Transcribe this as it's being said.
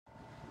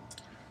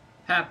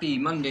Happy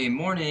Monday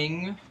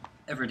morning,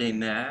 Everyday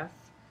Math.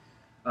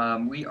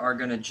 We are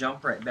going to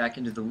jump right back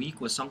into the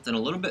week with something a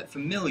little bit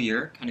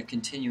familiar, kind of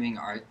continuing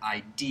our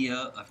idea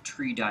of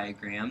tree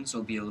diagrams.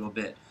 It'll be a little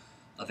bit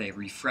of a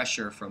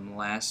refresher from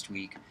last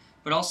week,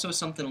 but also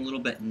something a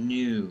little bit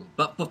new.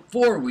 But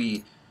before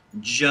we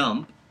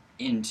jump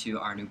into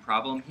our new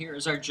problem,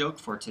 here's our joke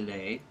for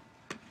today.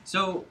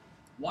 So,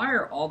 why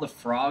are all the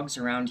frogs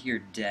around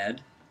here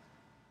dead?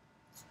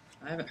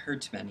 I haven't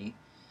heard too many.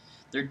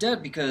 They're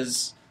dead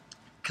because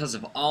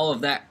of all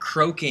of that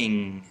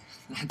croaking.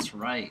 That's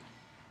right,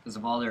 because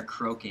of all their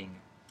croaking.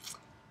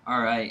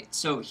 Alright,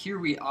 so here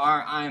we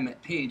are. I am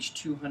at page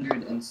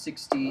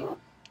 260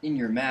 in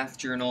your math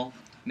journal.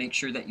 Make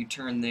sure that you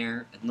turn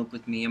there and look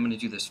with me. I'm going to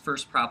do this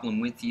first problem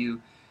with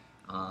you,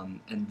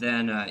 and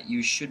then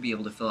you should be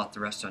able to fill out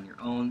the rest on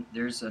your own.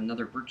 There's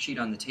another worksheet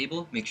on the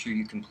table. Make sure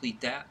you complete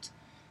that,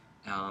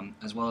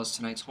 as well as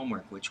tonight's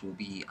homework, which will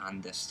be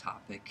on this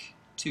topic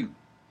too.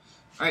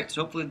 Alright,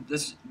 so hopefully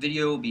this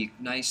video will be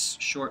nice,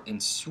 short,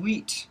 and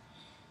sweet,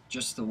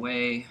 just the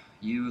way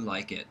you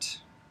like it.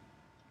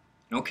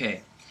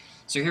 Okay,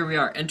 so here we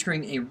are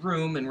entering a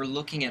room and we're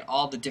looking at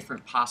all the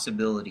different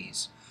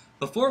possibilities.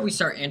 Before we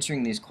start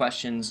answering these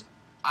questions,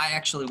 I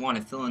actually want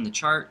to fill in the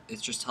chart.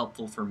 It's just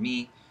helpful for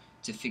me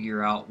to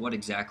figure out what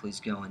exactly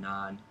is going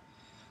on.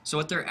 So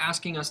what they're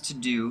asking us to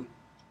do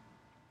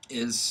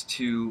is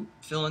to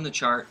fill in the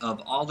chart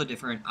of all the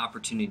different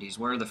opportunities.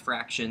 What are the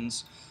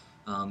fractions?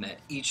 At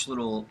each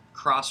little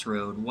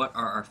crossroad, what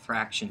are our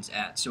fractions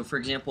at? So for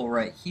example,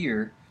 right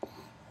here,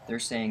 they're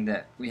saying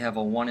that we have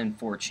a 1 in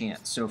 4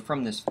 chance. So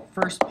from this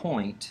first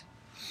point,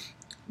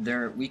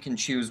 there we can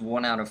choose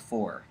 1 out of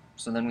 4.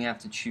 So then we have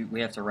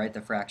to write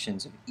the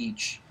fractions of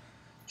each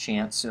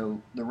chance.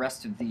 So the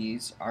rest of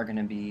these are going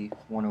to be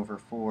 1 over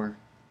 4.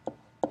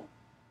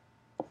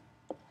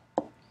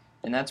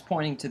 And that's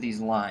pointing to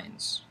these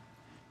lines.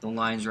 The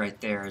lines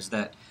right there is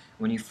that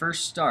when you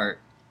first start,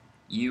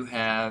 you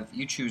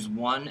choose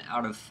 1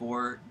 out of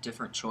 4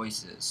 different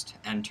choices to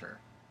enter.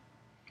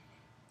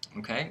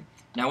 Okay?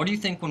 Now what do you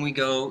think when we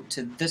go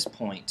to this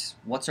point?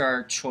 What's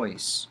our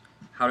choice?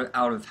 What's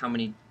our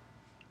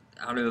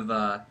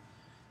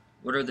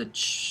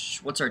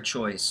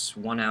choice?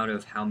 1 out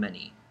of how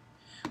many?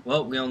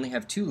 Well, we only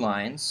have 2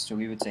 lines, so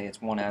we would say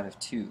it's 1 out of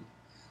 2.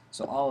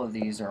 So all of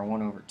these are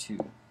 1 over 2.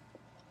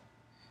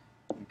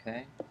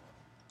 Okay?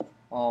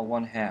 All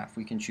 1/2.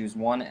 We can choose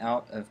 1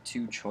 out of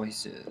 2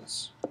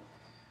 choices.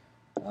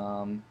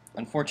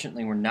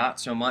 Unfortunately, we're not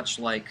so much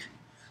like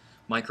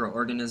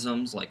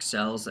microorganisms, like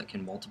cells that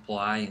can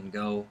multiply and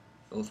go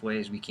both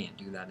ways. We can't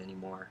do that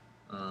anymore.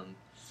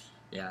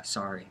 Yeah,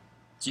 sorry.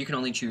 So you can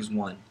only choose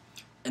 1.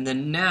 And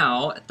then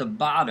now, at the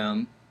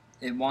bottom,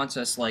 it wants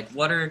us, like,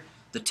 what are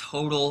the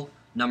total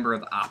number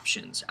of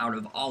options out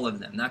of all of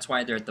them? That's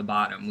why they're at the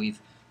bottom.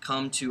 We've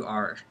come to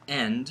our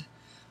end,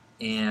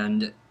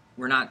 and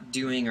we're not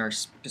doing our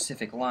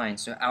specific line.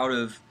 So out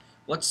of,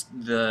 what's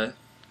the...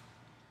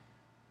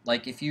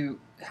 Like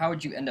how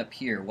would you end up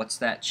here? What's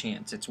that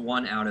chance? It's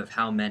 1 out of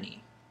how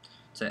many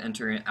to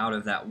enter out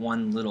of that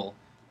one little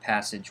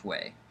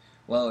passageway?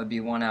 Well, it would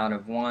be 1 out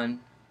of 1.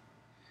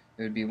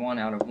 It would be 1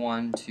 out of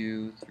 1,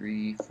 2,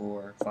 3,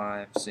 4,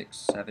 5, 6,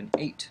 7,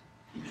 8.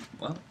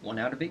 Well, 1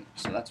 out of 8.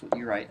 So that's what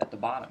you write at the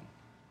bottom.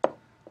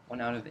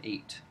 1 out of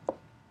 8.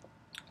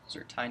 Those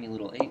are tiny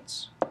little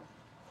 8s.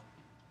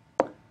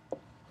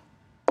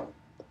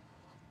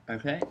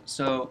 Okay,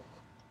 so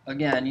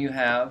again, you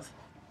have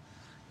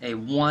a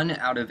 1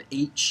 out of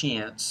 8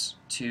 chance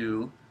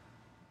to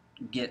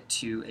get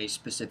to a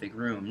specific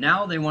room.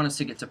 Now they want us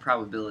to get to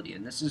probability,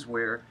 and this is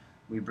where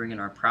we bring in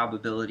our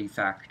probability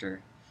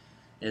factor,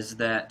 is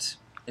that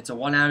it's a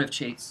 1 out of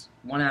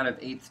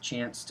 8th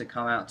chance to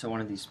come out to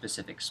one of these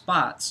specific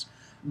spots,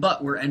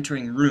 but we're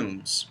entering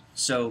rooms.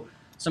 So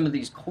some of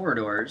these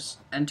corridors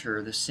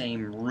enter the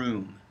same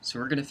room. So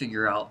we're going to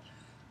figure out,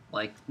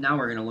 like, now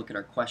we're going to look at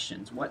our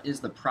questions. What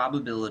is the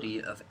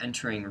probability of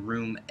entering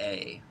room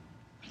A?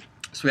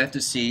 So we have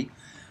to see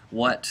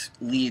what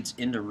leads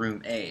into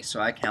room A. So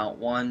I count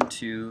 1,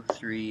 2,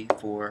 3,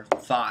 4,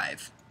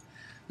 5.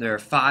 There are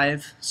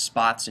 5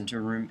 spots into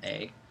room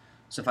A.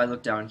 So if I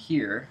look down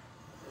here,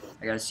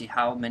 I got to see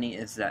how many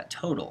is that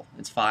total.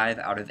 It's 5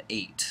 out of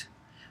 8.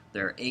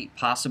 There are 8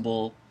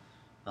 possible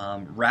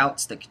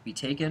routes that could be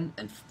taken,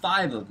 and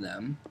 5 of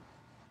them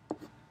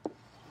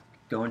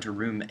go into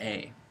room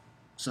A.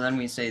 So then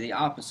we say the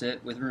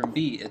opposite with room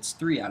B. It's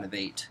 3 out of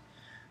 8.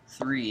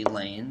 3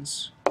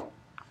 lanes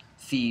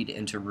feed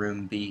into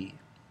room B.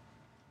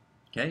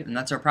 Okay, and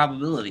that's our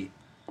probability,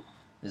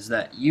 is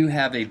that you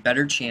have a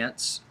better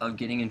chance of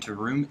getting into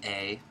room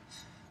A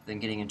than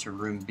getting into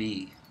room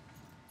B.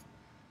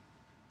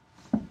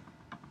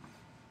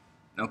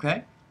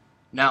 Okay?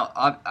 Now,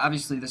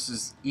 obviously this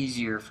is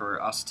easier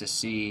for us to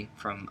see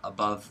from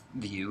above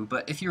view,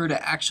 but if you were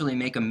to actually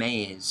make a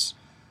maze,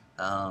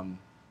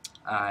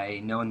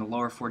 I know in the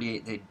lower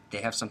 48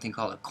 they have something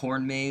called a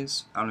corn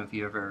maze. I don't know if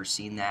you've ever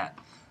seen that,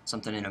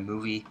 something in a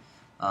movie.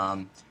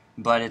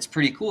 But it's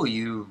pretty cool.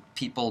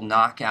 People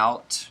knock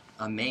out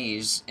a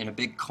maze in a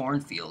big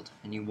cornfield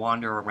and you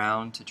wander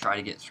around to try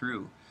to get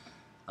through.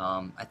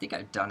 I think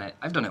I've done it.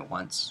 I've done it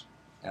once.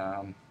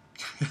 Of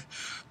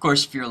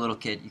course, if you're a little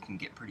kid, you can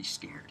get pretty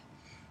scared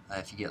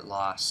if you get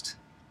lost.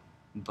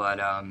 But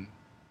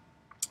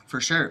for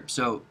sure,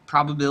 so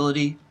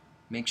probability,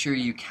 make sure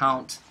you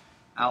count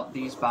out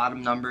these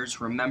bottom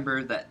numbers.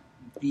 Remember that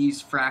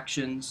these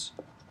fractions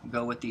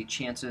go with the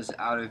chances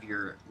out of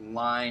your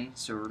line.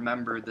 So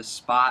remember the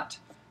spot,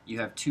 you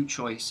have 2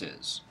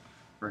 choices.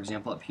 For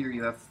example, up here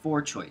you have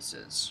 4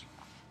 choices.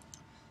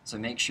 So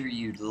make sure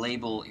you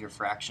label your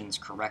fractions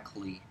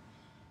correctly.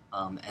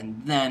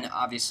 And then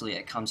obviously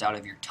it comes out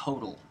of your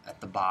total at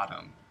the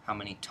bottom. How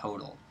many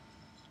total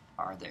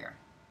are there?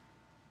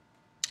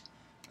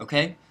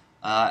 Okay?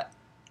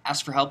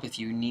 Ask for help if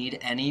you need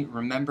any.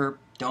 Remember,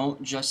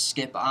 don't just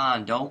skip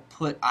on. Don't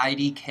put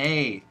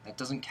IDK. That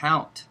doesn't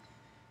count.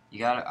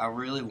 I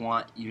really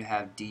want you to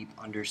have deep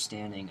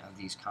understanding of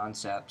these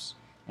concepts.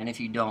 And if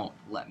you don't,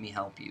 let me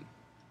help you.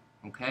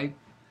 Okay?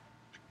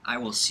 I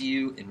will see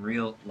you in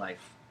real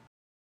life.